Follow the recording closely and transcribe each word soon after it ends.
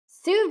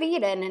Sous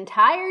vide an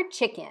entire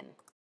chicken.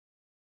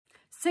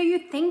 So you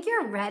think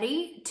you're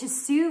ready to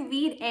sous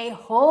vide a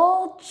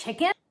whole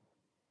chicken?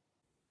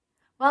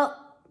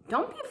 Well,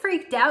 don't be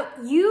freaked out.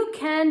 You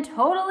can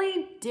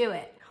totally do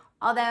it.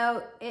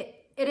 Although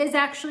it is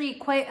actually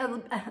quite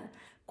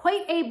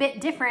a bit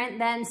different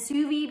than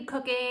sous vide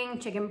cooking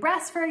chicken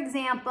breasts, for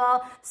example.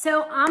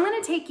 So I'm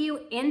gonna take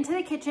you into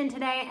the kitchen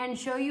today and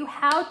show you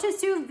how to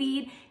sous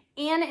vide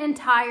an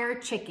entire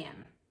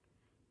chicken.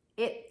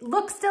 It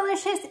looks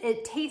delicious,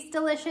 it tastes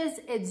delicious,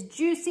 it's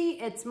juicy,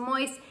 it's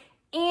moist,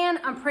 and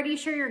I'm pretty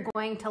sure you're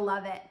going to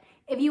love it.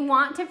 If you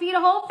want to feed a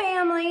whole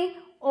family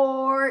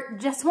or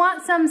just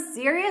want some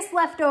serious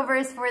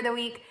leftovers for the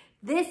week,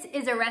 this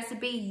is a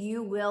recipe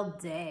you will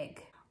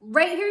dig.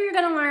 Right here, you're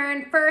gonna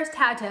learn first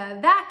how to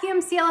vacuum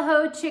seal a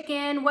whole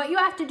chicken, what you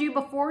have to do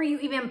before you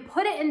even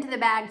put it into the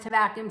bag to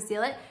vacuum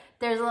seal it.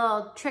 There's a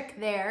little trick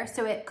there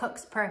so it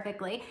cooks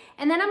perfectly.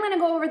 And then I'm gonna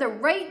go over the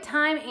right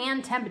time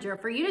and temperature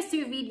for you to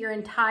sous vide your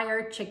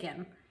entire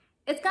chicken.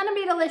 It's gonna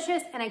be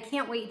delicious and I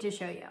can't wait to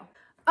show you.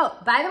 Oh,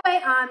 by the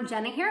way, I'm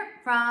Jenna here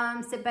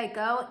from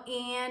SipBiteGo,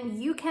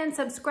 and you can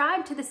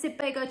subscribe to the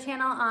SipBiteGo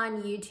channel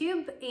on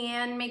YouTube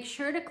and make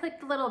sure to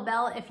click the little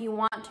bell if you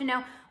want to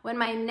know when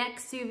my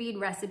next sous vide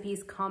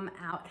recipes come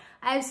out.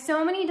 I have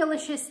so many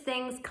delicious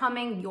things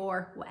coming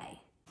your way.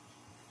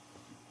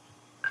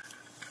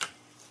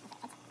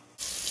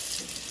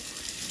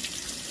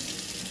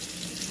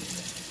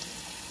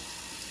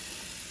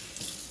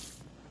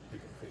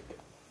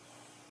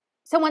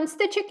 So once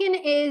the chicken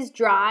is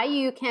dry,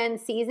 you can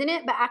season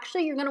it, but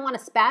actually you're gonna wanna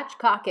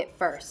spatchcock it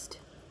first.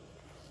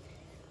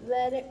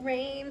 Let it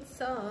rain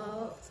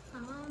salt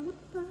on the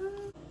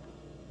bone.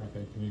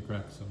 Okay, can you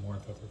crack some more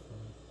pepper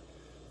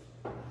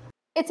for me?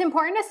 It's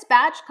important to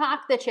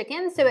spatchcock the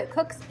chicken so it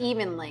cooks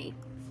evenly.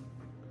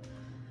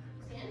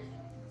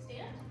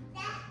 Stand.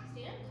 I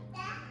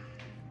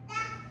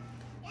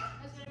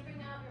was gonna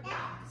bring out your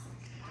box.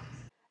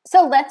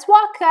 So let's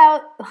walk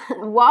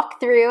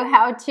through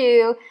how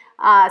to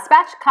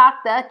spatchcock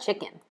the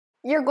chicken.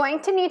 You're going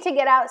to need to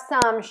get out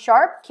some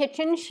sharp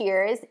kitchen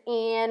shears,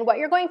 and what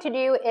you're going to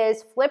do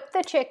is flip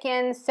the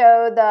chicken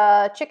so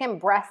the chicken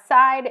breast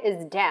side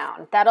is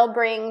down. That'll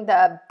bring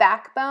the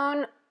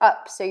backbone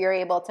up so you're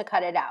able to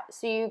cut it out.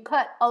 So you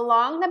cut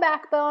along the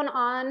backbone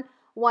on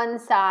one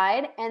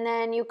side, and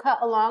then you cut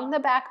along the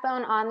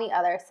backbone on the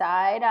other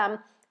side.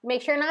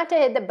 Make sure not to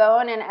hit the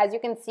bone, and as you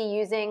can see,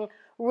 using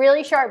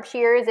really sharp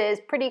shears is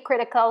pretty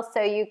critical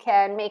so you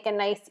can make a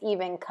nice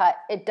even cut.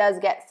 It does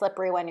get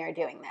slippery when you're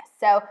doing this.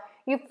 So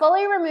you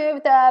fully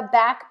remove the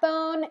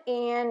backbone,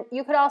 and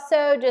you could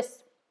also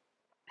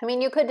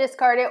you could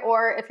discard it,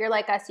 or if you're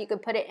like us, you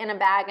could put it in a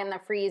bag in the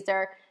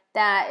freezer.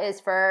 That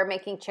is for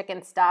making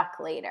chicken stock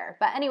later.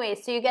 But anyway,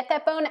 so you get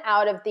that bone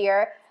out of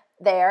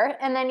there,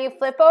 and then you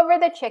flip over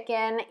the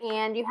chicken,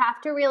 and you have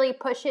to really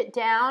push it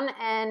down,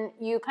 and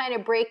you kind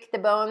of break the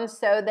bones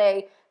so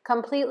they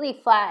completely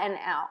flatten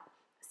out.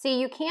 See,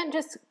 you can't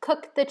just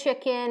cook the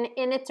chicken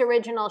in its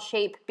original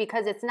shape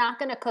because it's not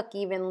gonna cook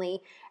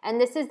evenly. And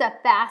this is the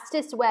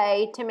fastest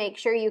way to make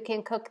sure you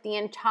can cook the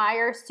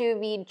entire sous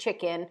vide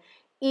chicken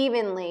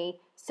evenly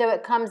so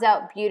it comes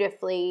out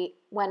beautifully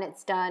when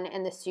it's done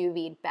in the sous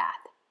vide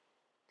bath.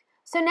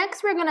 So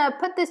next we're gonna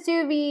put the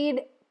sous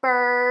vide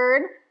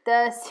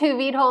the sous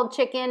vide whole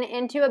chicken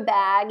into a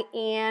bag,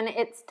 and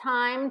it's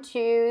time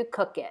to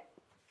cook it.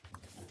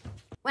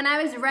 When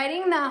I was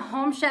writing the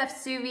Home Chef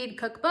Sous Vide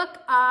cookbook,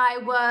 I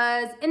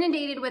was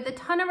inundated with a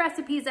ton of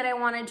recipes that I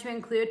wanted to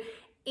include,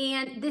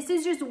 and this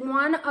is just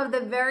one of the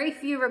very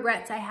few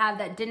regrets I have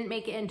that didn't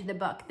make it into the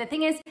book. The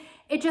thing is,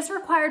 it just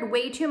required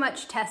way too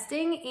much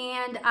testing,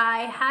 and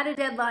I had a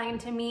deadline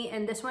to meet,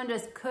 and this one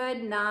just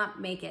could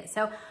not make it.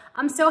 So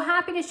I'm so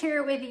happy to share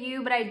it with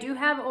you, but I do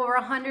have over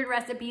 100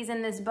 recipes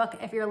in this book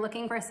if you're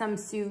looking for some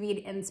sous vide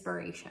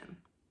inspiration.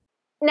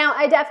 Now,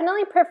 I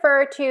definitely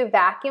prefer to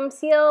vacuum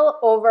seal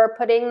over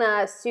putting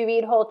the sous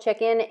vide whole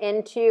chicken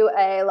into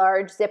a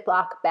large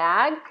Ziploc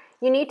bag.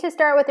 You need to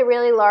start with a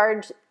really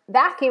large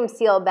vacuum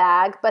seal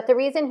bag, but the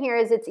reason here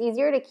is it's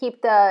easier to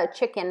keep the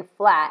chicken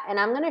flat. And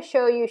I'm gonna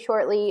show you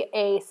shortly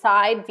a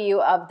side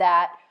view of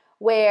that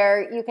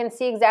where you can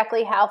see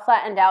exactly how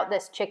flattened out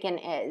this chicken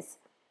is.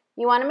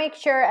 You wanna make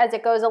sure as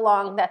it goes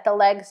along that the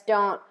legs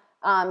don't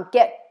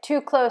get too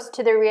close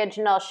to the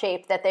original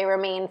shape, that they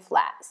remain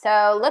flat.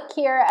 So look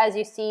here, as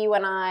you see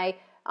when I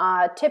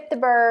tip the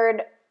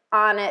bird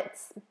on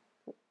its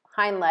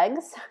hind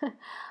legs,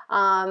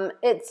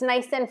 it's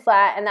nice and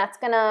flat, and that's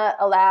gonna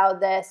allow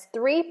this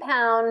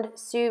 3-pound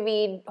sous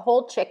vide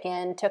whole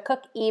chicken to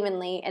cook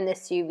evenly in the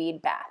sous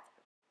vide bath.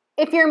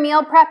 If you're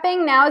meal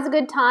prepping, now is a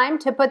good time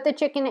to put the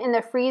chicken in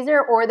the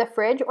freezer or the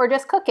fridge, or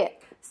just cook it.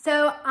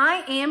 So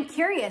I am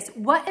curious,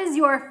 what is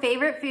your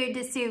favorite food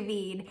to sous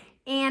vide?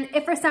 And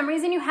if for some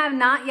reason you have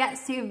not yet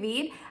sous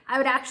vide, I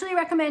would actually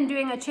recommend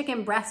doing a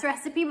chicken breast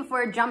recipe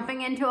before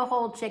jumping into a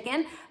whole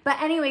chicken.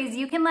 But anyways,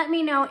 you can let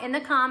me know in the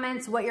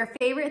comments what your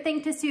favorite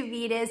thing to sous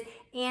vide is.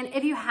 And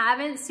if you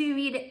haven't sous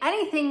vide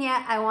anything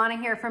yet, I want to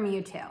hear from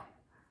you too.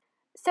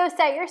 So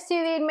set your sous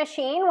vide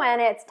machine when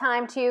it's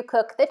time to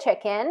cook the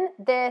chicken.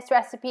 This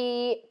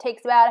recipe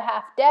takes about a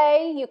half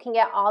day. You can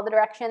get all the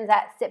directions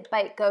at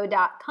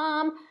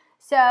SipBiteGo.com.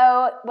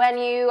 So when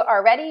you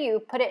are ready,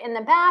 you put it in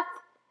the bath.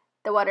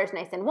 The water's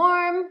nice and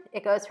warm.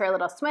 It goes for a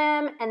little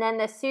swim. And then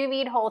the sous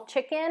vide whole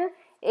chicken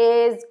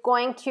is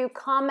going to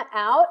come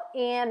out,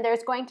 and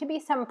there's going to be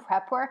some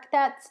prep work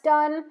that's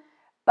done.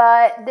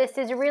 But this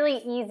is a really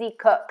easy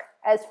cook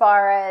as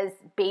far as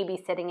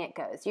babysitting it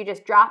goes. You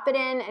just drop it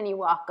in and you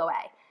walk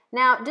away.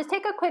 Now, just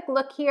take a quick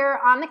look here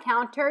on the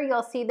counter.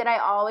 You'll see that I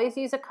always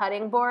use a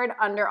cutting board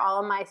under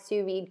all of my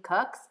sous vide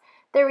cooks.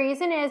 The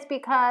reason is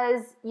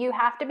because you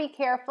have to be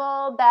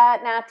careful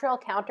that natural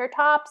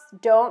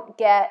countertops don't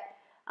get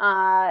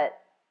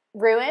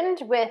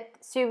ruined with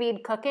sous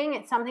vide cooking.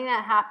 It's something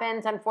that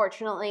happens,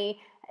 unfortunately.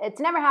 It's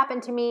never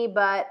happened to me,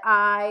 but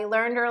I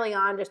learned early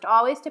on just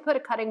always to put a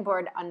cutting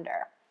board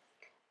under.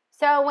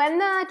 So when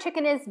the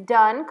chicken is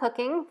done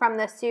cooking from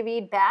the sous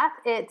vide bath,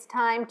 it's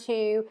time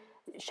to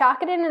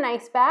shock it in an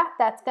ice bath.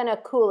 That's going to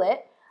cool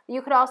it.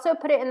 You could also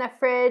put it in the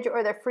fridge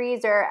or the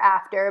freezer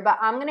after, but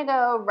I'm going to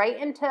go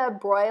right into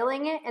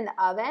broiling it in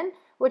the oven,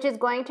 which is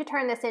going to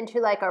turn this into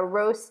like a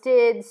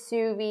roasted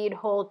sous vide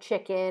whole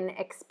chicken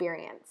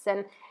experience.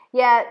 And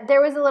yeah,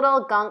 there was a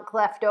little gunk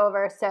left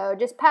over, so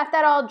just pat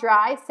that all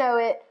dry so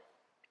it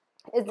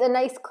is a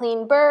nice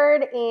clean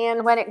bird,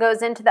 and when it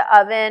goes into the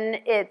oven,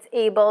 it's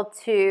able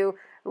to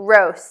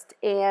roast,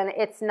 and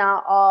it's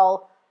not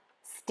all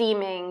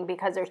steaming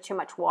because there's too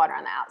much water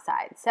on the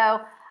outside. So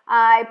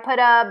I put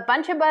a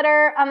bunch of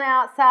butter on the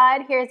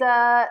outside. Here's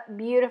a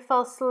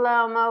beautiful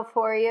slow-mo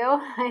for you.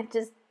 I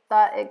just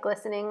thought it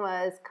glistening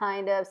was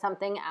kind of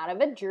something out of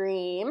a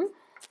dream.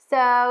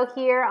 So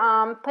here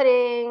I'm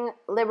putting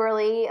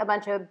liberally a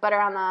bunch of butter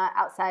on the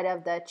outside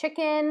of the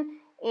chicken,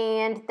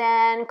 and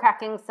then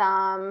cracking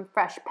some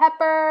fresh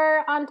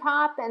pepper on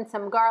top and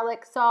some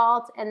garlic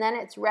salt, and then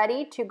it's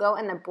ready to go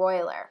in the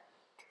broiler.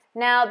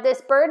 Now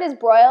this bird is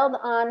broiled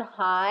on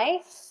high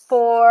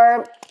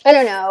for, I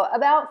don't know,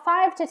 about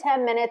 5 to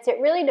 10 minutes.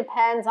 It really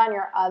depends on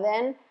your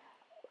oven.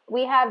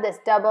 We have this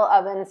double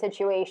oven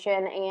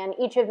situation, and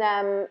each of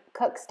them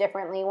cooks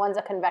differently. One's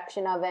a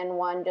convection oven,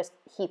 one just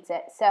heats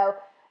it. So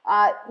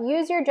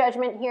use your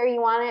judgment here.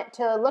 You want it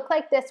to look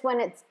like this when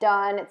it's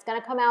done. It's going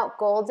to come out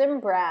golden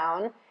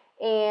brown,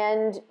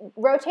 and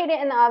rotate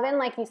it in the oven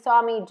like you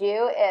saw me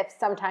do if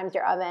sometimes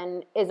your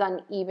oven is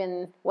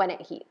uneven when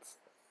it heats.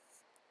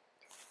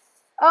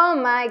 Oh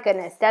my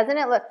goodness, doesn't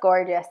it look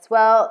gorgeous?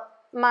 Well,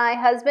 my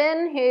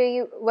husband,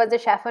 who was a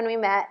chef when we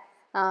met,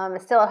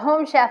 is still a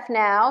home chef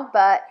now,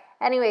 but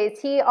anyways,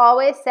 he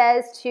always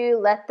says to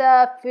let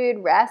the food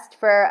rest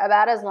for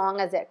about as long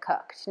as it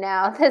cooked.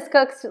 Now, this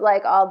cooks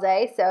like all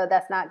day, so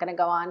that's not going to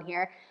go on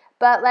here.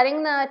 But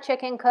letting the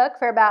chicken cook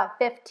for about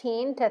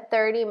 15 to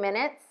 30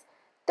 minutes.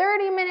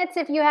 30 minutes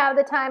if you have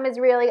the time is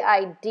really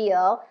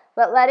ideal,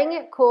 but letting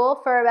it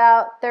cool for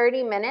about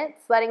 30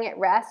 minutes, letting it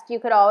rest. You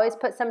could always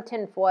put some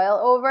tin foil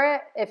over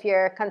it if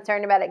you're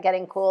concerned about it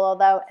getting cool,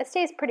 although it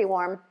stays pretty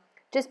warm.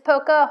 Just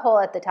poke a hole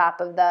at the top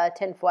of the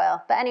tin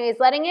foil. But anyways,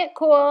 letting it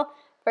cool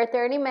for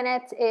 30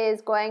 minutes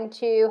is going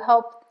to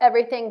help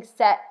everything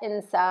set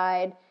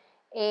inside,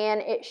 and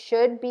it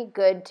should be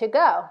good to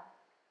go.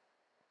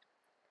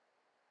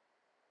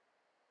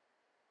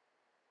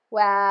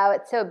 Wow,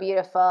 it's so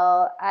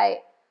beautiful.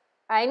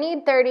 I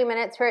need 30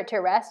 minutes for it to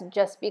rest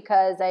just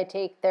because I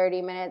take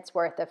 30 minutes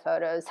worth of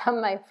photos of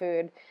my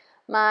food.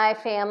 My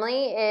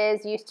family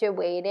is used to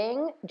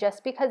waiting.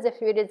 Just because the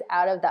food is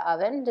out of the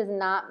oven does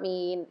not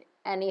mean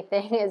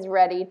anything is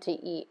ready to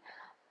eat.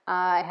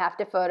 I have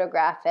to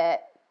photograph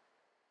it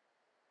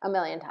a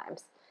million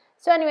times.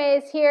 So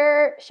anyways,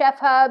 here Chef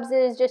Hubs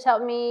is just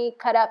helping me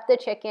cut up the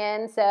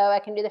chicken so I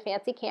can do the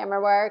fancy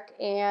camera work,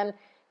 and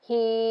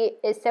he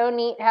is so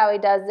neat how he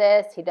does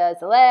this. He does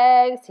the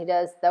legs, he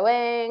does the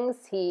wings,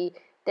 he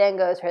then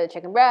goes for the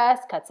chicken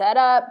breast, cuts that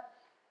up.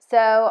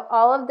 So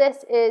all of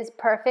this is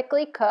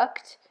perfectly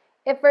cooked.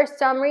 If for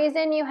some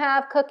reason you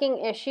have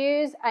cooking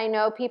issues, I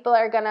know people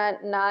are gonna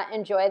not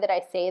enjoy that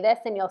I say this,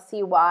 and you'll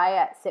see why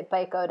at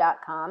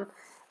SipBiteGo.com,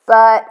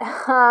 but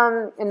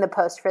in the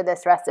post for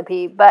this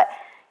recipe. But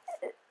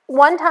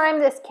one time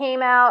this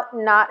came out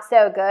not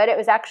so good. It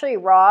was actually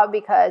raw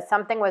because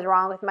something was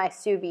wrong with my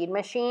sous vide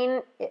machine.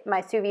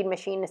 My sous vide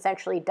machine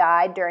essentially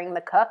died during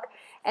the cook,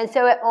 and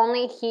so it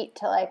only heat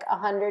to like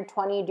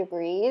 120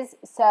 degrees.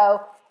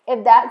 So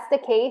if that's the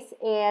case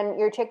and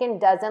your chicken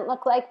doesn't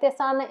look like this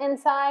on the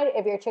inside,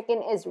 if your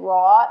chicken is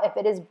raw, if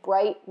it is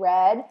bright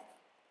red,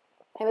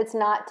 if it's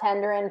not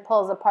tender and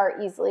pulls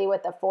apart easily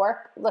with a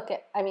fork,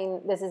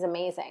 this is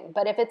amazing.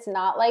 But if it's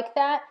not like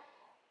that,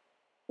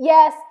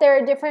 yes, there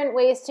are different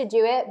ways to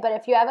do it, but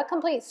if you have a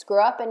complete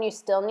screw up and you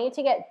still need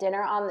to get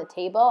dinner on the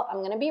table, I'm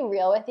going to be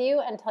real with you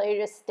and tell you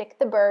to stick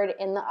the bird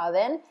in the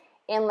oven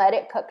and let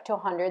it cook to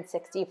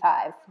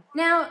 165.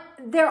 Now,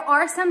 there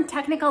are some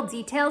technical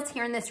details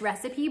here in this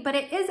recipe, but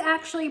it is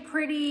actually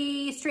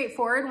pretty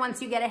straightforward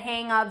once you get a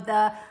hang of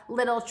the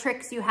little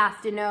tricks you have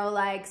to know,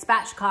 like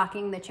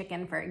spatchcocking the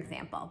chicken, for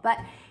example. But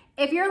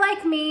If you're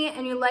like me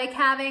and you like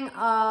having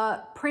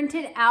a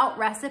printed out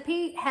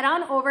recipe, head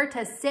on over to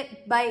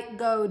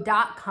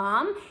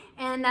SipBiteGo.com,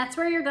 and that's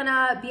where you're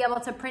gonna be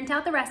able to print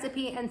out the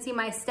recipe and see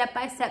my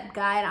step-by-step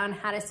guide on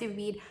how to sous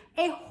vide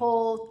a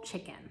whole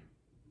chicken.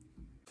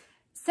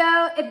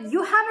 So if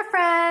you have a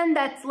friend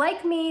that's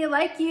like me,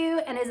 like you,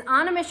 and is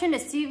on a mission to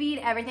sous vide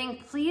everything,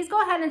 please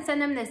go ahead and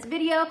send them this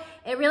video.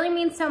 It really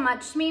means so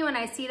much to me when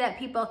I see that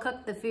people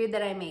cook the food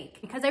that I make,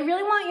 because I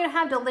really want you to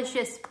have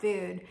delicious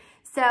food.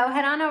 So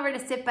head on over to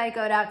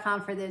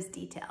SipBiteGo.com for those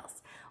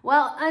details.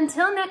 Well,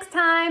 until next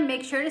time,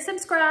 make sure to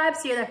subscribe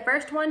so you're the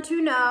first one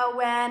to know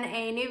when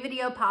a new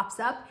video pops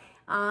up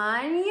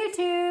on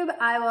YouTube.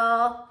 I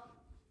will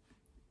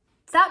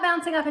stop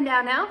bouncing up and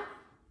down now.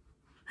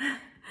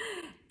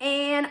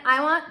 And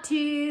I want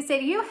to say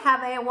to you,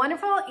 have a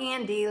wonderful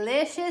and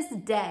delicious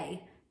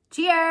day.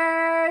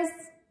 Cheers!